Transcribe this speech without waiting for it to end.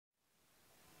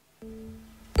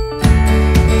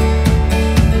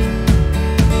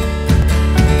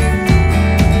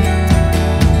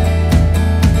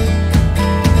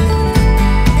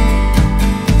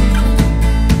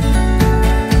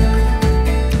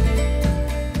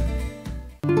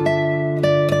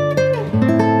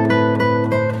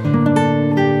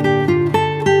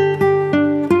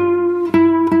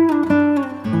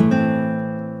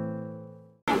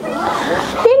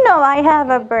have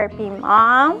a burpee,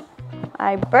 Mom.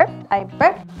 I burp, I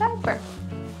burp, I burp.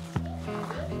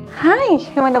 Hi,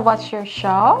 you want to watch your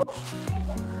show?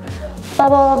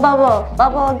 Bubble, bubble,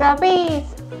 bubble guppies.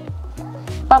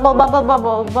 Bubble, bubble,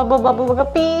 bubble, bubble, bubble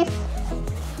guppies.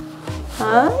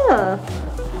 Ah.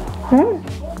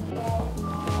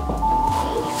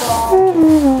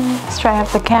 Let's try out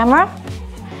the camera.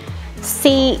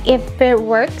 See if it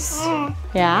works.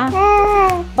 Yeah.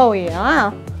 Oh yeah.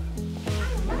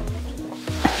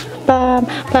 Bum,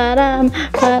 ba-dum,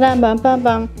 ba-dum, bum, bum,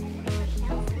 bum.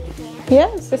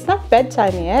 Yes, it's not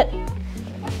bedtime yet.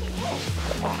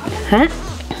 Huh?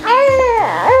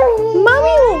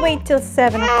 Mommy will wait till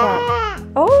 7 o'clock.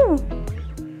 Oh.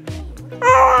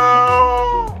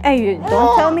 Hey,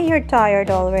 don't tell me you're tired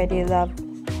already, love.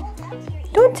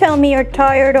 Don't tell me you're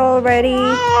tired already.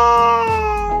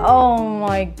 Oh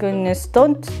my goodness.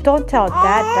 Don't tell Dad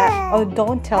that. Oh,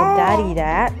 don't tell Daddy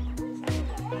that.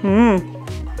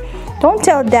 Don't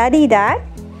tell Daddy that.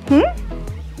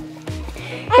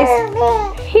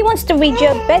 He wants to read you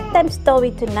a bedtime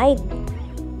story tonight.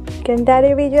 Can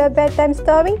Daddy read you a bedtime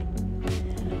story?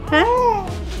 Huh?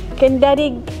 Can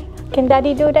Daddy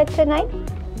do that tonight?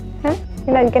 Huh?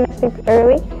 You're not gonna sleep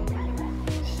early?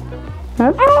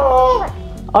 Huh?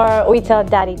 Or we tell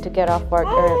Daddy to get off work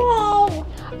early?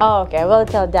 Oh, okay, we'll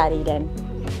tell Daddy then.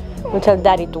 We'll tell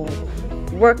Daddy to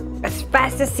work as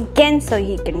fast as he can so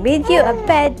he can read you a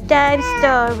bedtime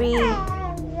story.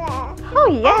 Oh,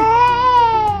 yeah.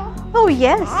 Oh,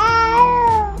 yes.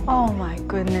 Oh, my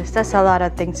goodness. That's a lot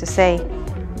of things to say.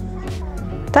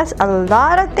 That's a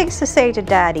lot of things to say to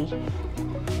Daddy.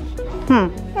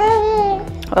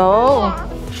 Oh.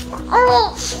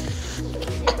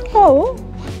 Oh.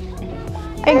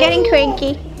 Are you getting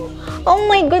cranky? Oh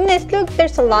my goodness, look,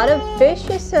 there's a lot of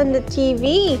fishes on the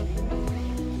TV.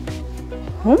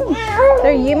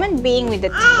 They're human beings with a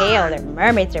tail. They're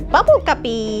mermaids, they're bubble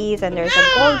guppies, and there's a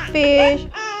goldfish.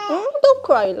 Don't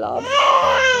cry, love.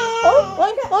 Oh,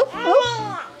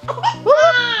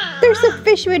 there's a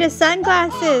fish with the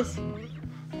sunglasses.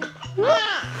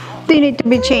 Do you need to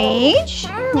be changed?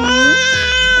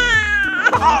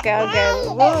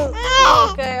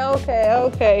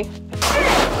 Okay.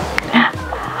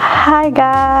 Hi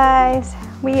guys,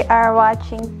 we are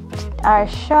watching our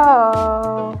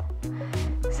show.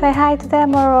 Say hi to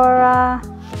them, Aurora.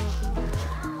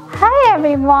 Hi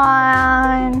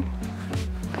everyone.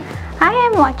 I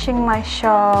am watching my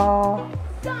show.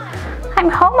 I'm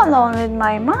home alone with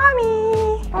my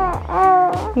mommy.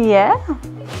 Yeah.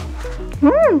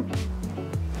 We're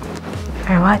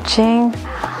watching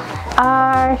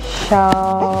our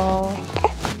show.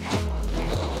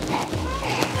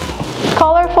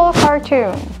 Colorful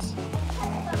cartoons.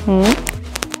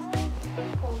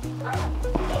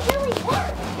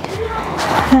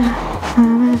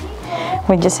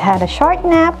 We just had a short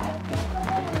nap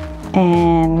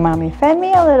and Mommy fed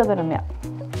me a little bit of milk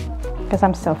because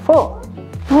I'm so full.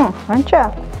 Aren't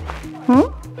you?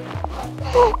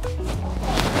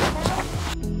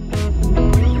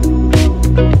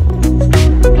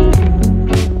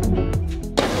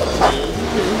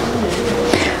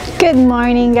 Good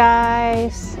morning,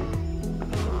 guys.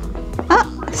 Oh,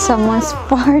 someone's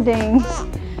farting.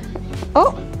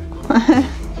 Oh,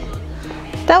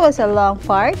 that was a long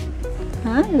fart.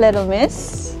 Huh, little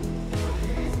miss?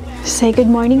 Say good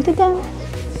morning to them.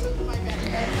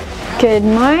 Good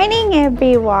morning,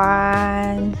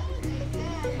 everyone.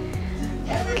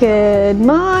 Good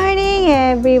morning,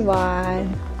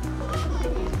 everyone.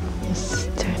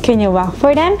 Can you walk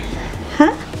for them?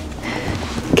 Huh?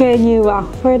 Can you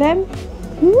walk for them?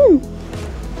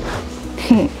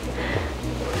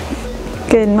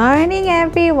 Good morning,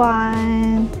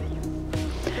 everyone.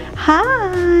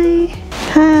 Hi.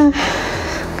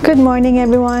 Good morning,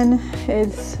 everyone.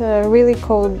 It's a really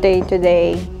cold day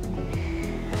today.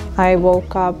 I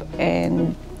woke up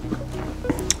and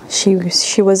she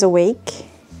was awake,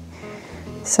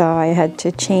 so I had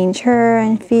to change her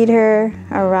and feed her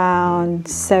around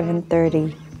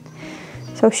 7:30.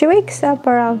 So she wakes up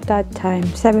around that time,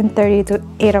 7:30 to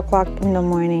 8 o'clock in the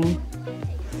morning.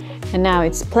 And now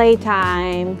it's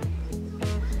playtime.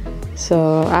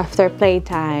 So after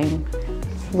playtime,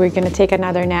 we're gonna take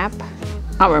another nap,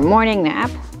 our morning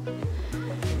nap.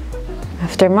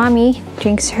 After Mommy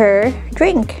drinks her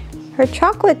drink, her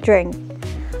chocolate drink.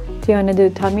 Do you wanna do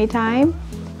tummy time?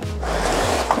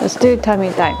 Let's do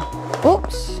tummy time.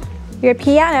 Oops, your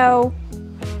piano.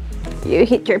 You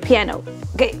hit your piano.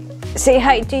 Okay. Say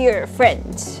hi to your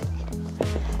friends.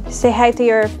 Say hi to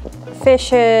your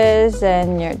fishes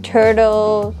and your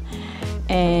turtle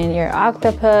and your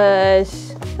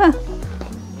octopus.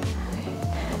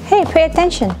 Hey, pay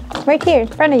attention. Right here in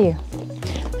front of you.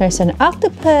 There's an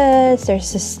octopus,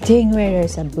 there's a stingray,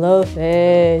 there's a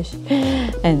blowfish,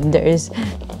 and there's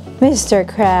Mr.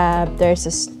 Crab, there's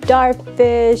a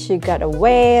starfish, you got a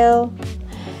whale,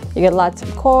 you got lots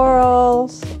of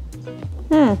corals.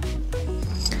 Do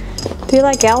you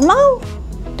like Elmo?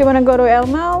 Do you want to go to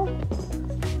Elmo?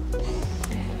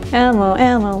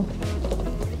 Elmo.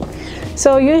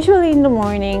 So usually in the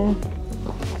morning,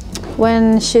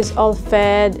 when she's all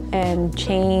fed and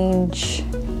changed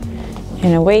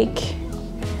and awake,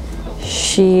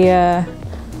 I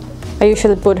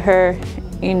usually put her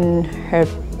in her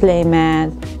play mat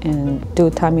and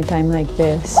do tummy time like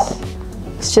this.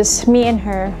 It's just me and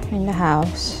her in the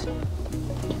house.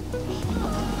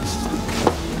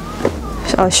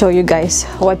 So I'll show you guys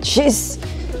what she's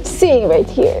seeing right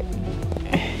here.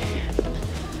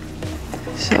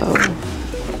 So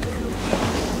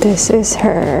this is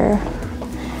her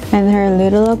and her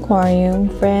little aquarium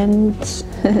friends.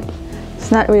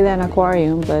 It's not really an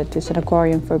aquarium, but it's an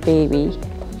aquarium for baby.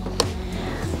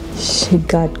 She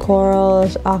got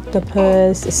corals,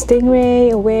 octopus, a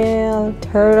stingray, a whale,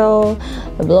 turtle,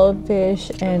 a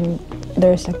blowfish, and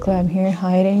there's a clam here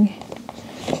hiding.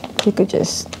 You could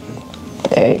just,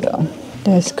 there you go.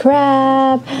 There's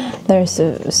crab, there's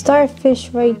a starfish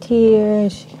right here,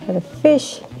 she got a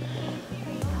fish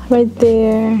right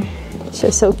there. It's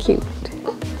just so cute.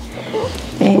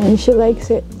 And she likes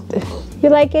it. You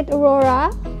like it,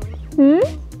 Aurora?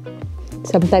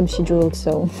 Sometimes she drools,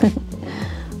 so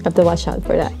have to watch out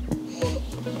for that.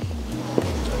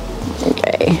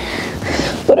 Okay,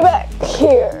 put it back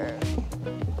here.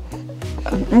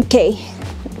 Okay,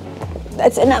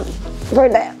 that's enough for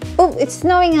that. Oh, it's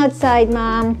snowing outside,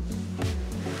 Mom.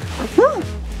 Oh,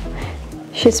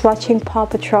 she's watching Paw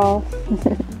Patrol.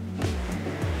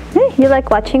 Hey, you like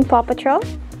watching Paw Patrol?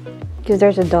 Because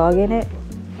there's a dog in it?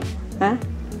 Huh?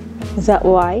 Is that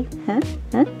why? Huh?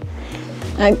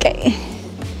 Okay.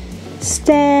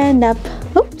 Stand up.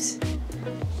 Oops.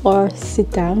 Or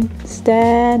sit down.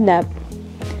 Stand up.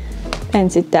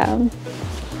 And sit down.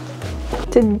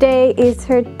 Today is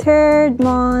her 3rd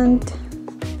month.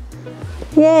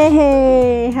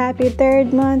 Yay! Happy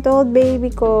 3rd month old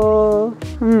baby ko.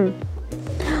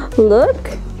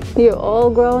 Look, you're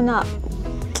all grown up.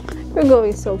 You're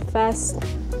going so fast.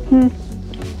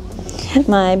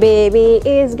 My baby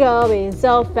is going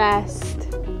so fast.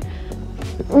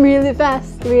 Really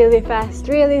fast, really fast,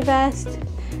 really fast.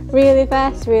 Really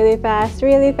fast, really fast,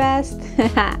 really fast.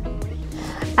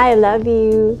 I love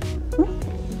you.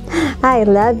 I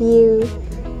love you.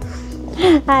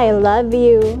 I love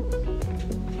you.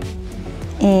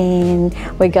 And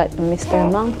we got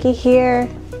Mr. Monkey here.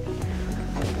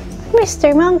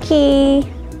 Mr. Monkey.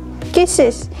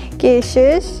 Kisses.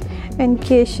 Kisses. And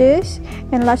kisses.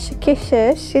 And lots of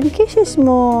kisses. And kisses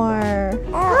more.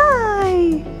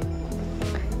 Hi.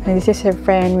 And this is her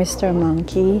friend, Mr.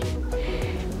 Monkey.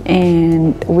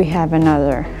 And we have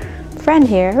another friend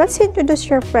here. Let's introduce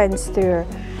your friends to your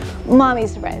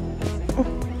mommy's friends.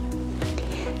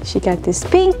 She got this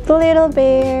pink little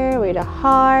bear with a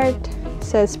heart.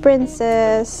 Says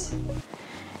princess.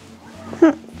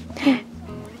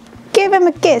 Give him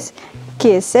a kiss.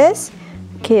 Kisses,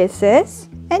 kisses,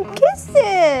 and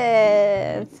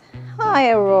kisses.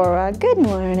 Hi, Aurora. Good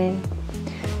morning.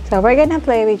 So we're gonna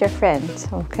play with your friends,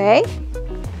 okay?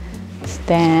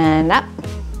 Stand up.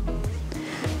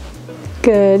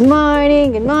 Good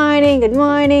morning, good morning, good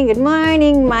morning, good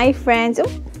morning, my friends. Oh,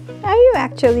 are you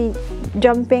actually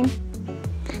jumping?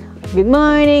 Good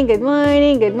morning, good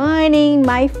morning, good morning,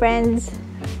 my friends.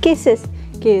 Kisses,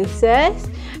 kisses,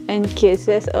 and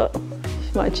kisses. Oh,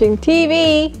 watching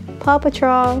TV. Paw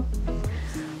Patrol.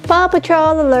 Paw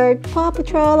Patrol alert, Paw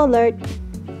Patrol alert.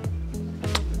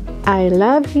 I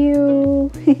love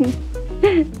you.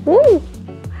 Woo.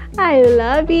 I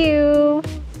love you.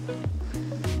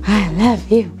 I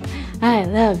love you. I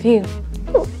love you.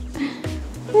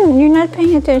 You're not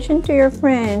paying attention to your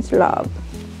friends, love.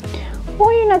 Why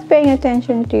are you not paying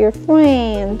attention to your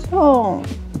friends? Oh,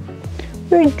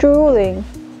 you're drooling.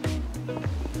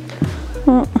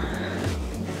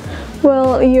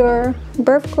 Well, your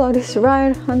birth cloth is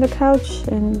right on the couch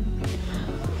and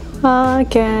I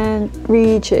can't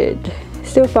reach it.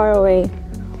 Still far away.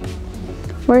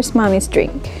 Where's mommy's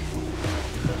drink?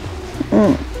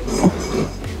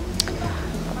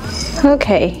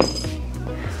 Okay.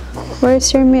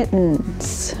 Where's your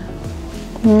mittens?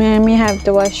 Mommy have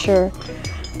to wash your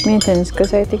mittens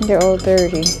because I think they're all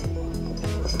dirty.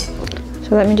 So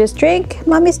let me just drink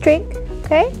mommy's drink,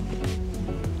 okay?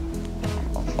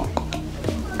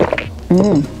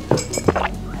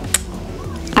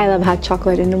 I love hot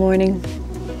chocolate in the morning.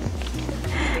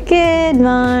 Good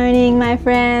morning, my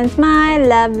friends, my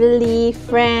lovely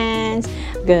friends.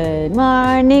 Good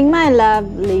morning, my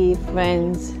lovely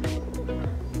friends.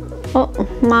 Oh,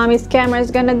 mommy's camera is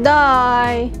gonna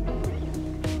die.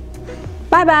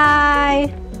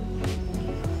 Bye-bye.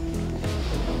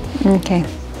 Okay.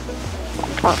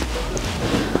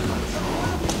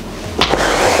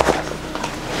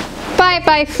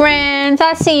 Bye-bye, friends.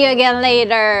 I'll see you again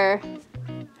later.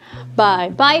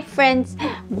 Bye-bye, friends.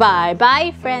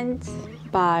 Bye-bye, friends.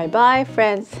 Bye-bye,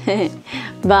 friends.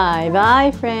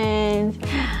 Bye-bye, friends.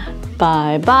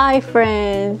 Bye-bye,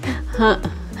 friends.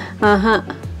 Uh-huh.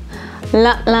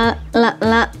 La la la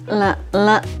la la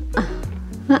la.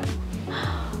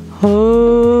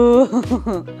 Oh.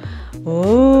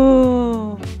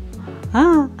 Oh.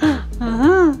 Ah.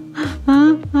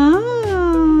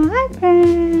 Hi,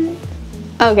 friends.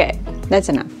 Okay, that's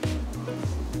enough.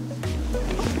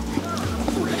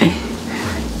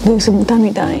 Do some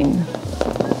tummy time.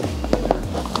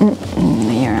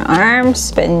 Your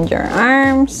arms, bend your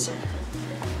arms.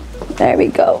 There we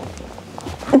go.